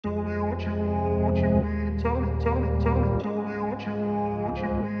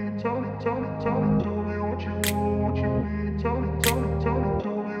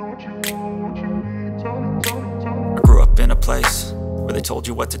place where they told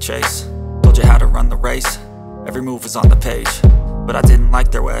you what to chase, told you how to run the race. Every move was on the page, but I didn't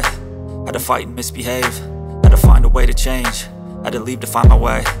like their way. Had to fight and misbehave, had to find a way to change, had to leave to find my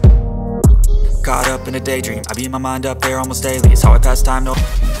way. Caught up in a daydream, I beat my mind up there almost daily. It's how I pass time, no.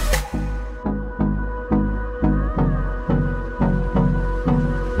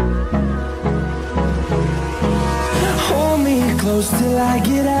 Hold me close till I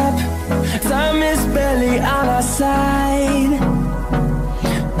get up. Time is barely on our side.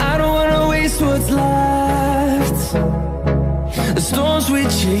 I don't wanna waste what's left. The storms we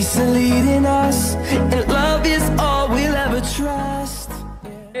chase are leading us, and love is all we'll ever trust.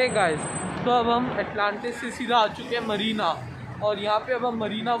 Hey guys, तो अब हम Atlantis से सीधा आ चुके हैं मरीना, और यहाँ पे अब हम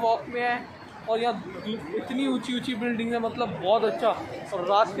मरीना वॉक में हैं। और यहाँ इतनी ऊंची ऊंची बिल्डिंग है, मतलब बहुत अच्छा, और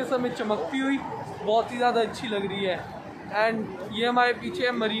रात के समय चमकती हुई बहुत ही ज़्यादा अच्छी लग रही है। एंड ये हमारे पीछे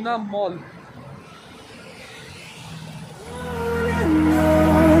है Marina mall.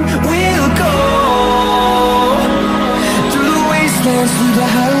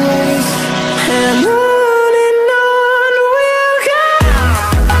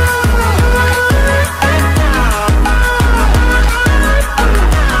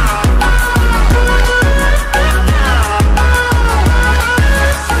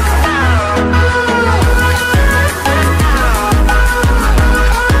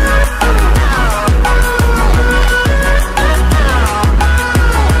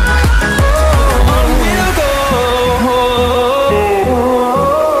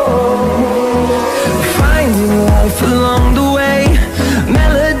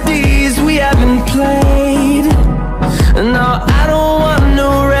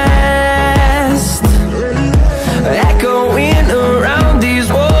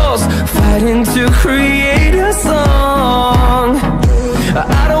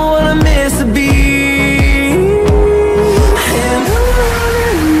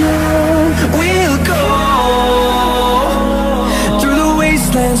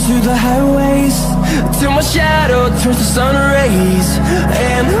 Through the highways, till my shadow turns to sun rays,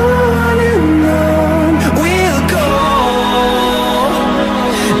 and on we'll go.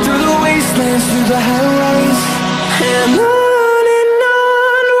 Through the wastelands, through the highways, and on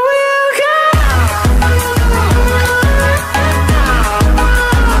we'll go.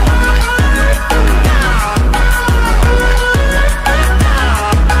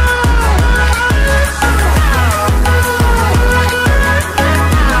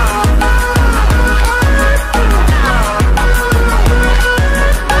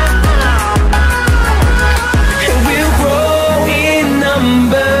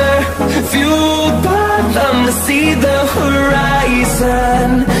 See the horizon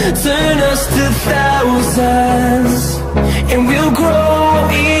turn us to thousands, and we'll grow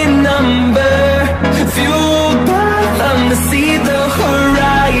in number, fueled by them to see the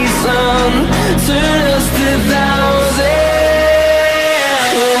horizon turn us to thousands.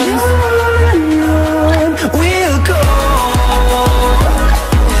 And on we'll go,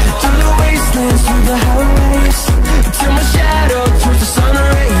 through the wastelands, through the highways, till my shadow turns to sun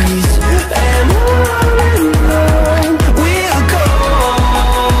rays, and on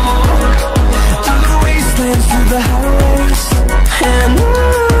through the highways, and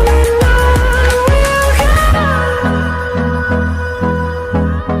on we'll go.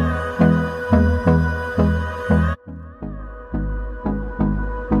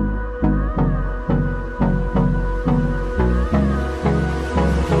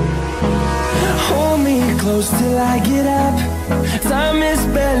 Hold me close till I get up. Time is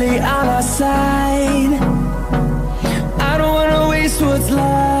barely on our side. I don't wanna waste what's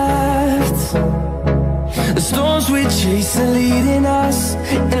left. The storms we chase are leading us,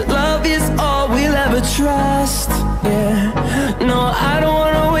 and love is all we'll ever trust. Yeah, no, I don't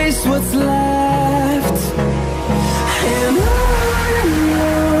wanna waste what's left. And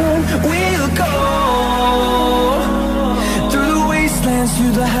on we'll go, through the wastelands,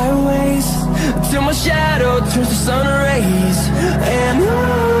 through the highways, till my shadow turns to sun rays, and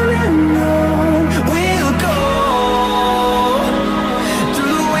on we'll go,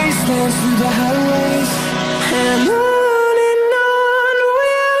 through the wastelands, through the highways, and on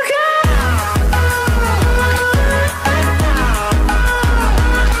we'll go.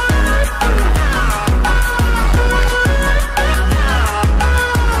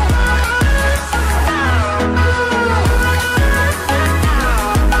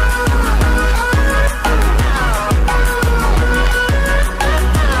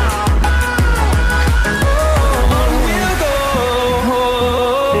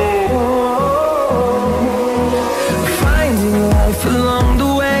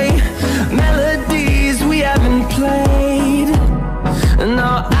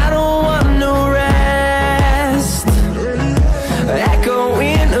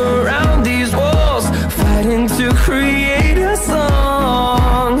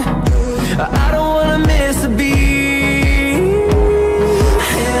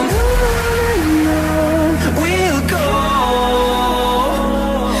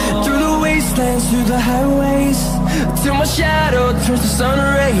 turns to sun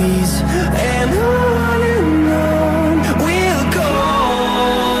rays, and on we'll go,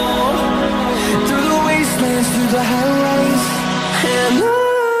 through the wastelands, through the highways, and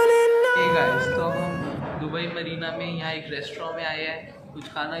on. Hey guys, तो हम Dubai Marina में यहाँ एक restaurant में आए हैं कुछ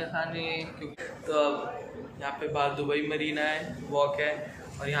खाना खाने, तो अब यहाँ पे बाहर दुबई मरीना है, वॉक है,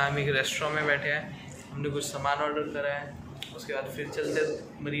 और यहाँ हम एक रेस्टोरेंट में बैठे हैं। हमने कुछ सामान ऑर्डर करा है, उसके बाद फिर चलते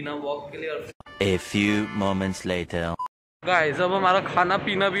मरीना वॉक के लिए। और A few moments later. Guys, अब हमारा खाना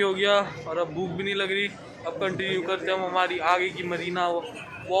पीना भी हो गया और अब भूख भी नहीं लग रही। अब कंटिन्यू करते हैं हम हमारी आगे की मरीना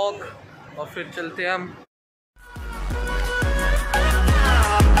वॉक और फिर चलते हैं हम।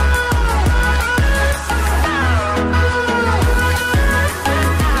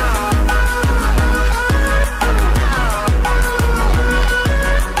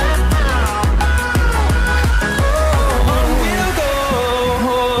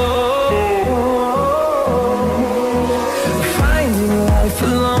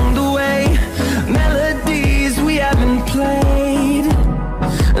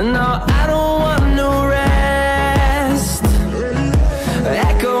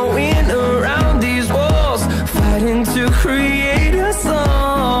 Create a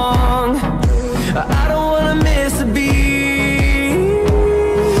song, I don't wanna miss a beat,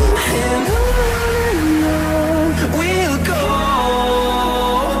 and on we'll go,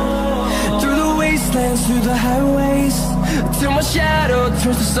 through the wastelands, through the highways, till my shadow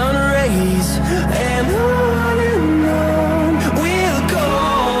turns to sun rays, and on we'll go,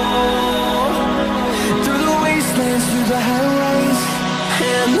 through the wastelands, through the highways,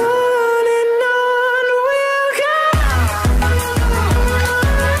 and on.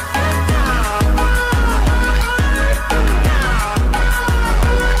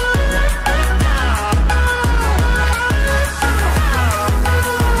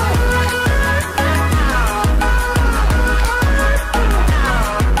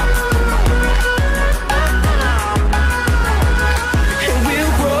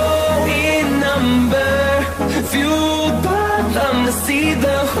 See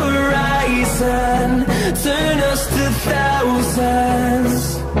the horizon, turn us to thousands,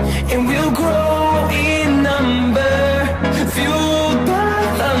 and we'll grow in number, fueled by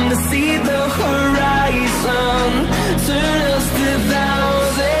them to see the horizon, turn us to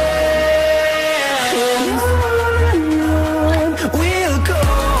thousands, and on we'll go,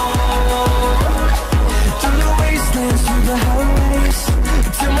 through the wastelands, through the highways,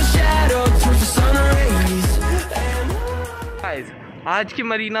 till my shadow turns to sun rays. आज की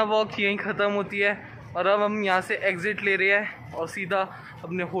Marina walk यहीं ख़त्म होती है और अब हम यहाँ से एग्ज़िट ले रहे हैं और सीधा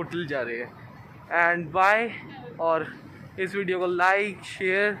अपने होटल जा रहे हैं। एंड बाय, और इस वीडियो को लाइक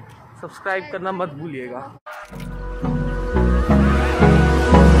शेयर सब्सक्राइब करना मत भूलिएगा।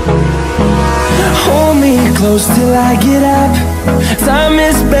 Hold me close till I get up, time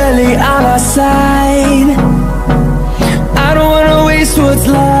is barely on our side, I don't wanna waste what's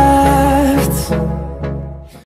left.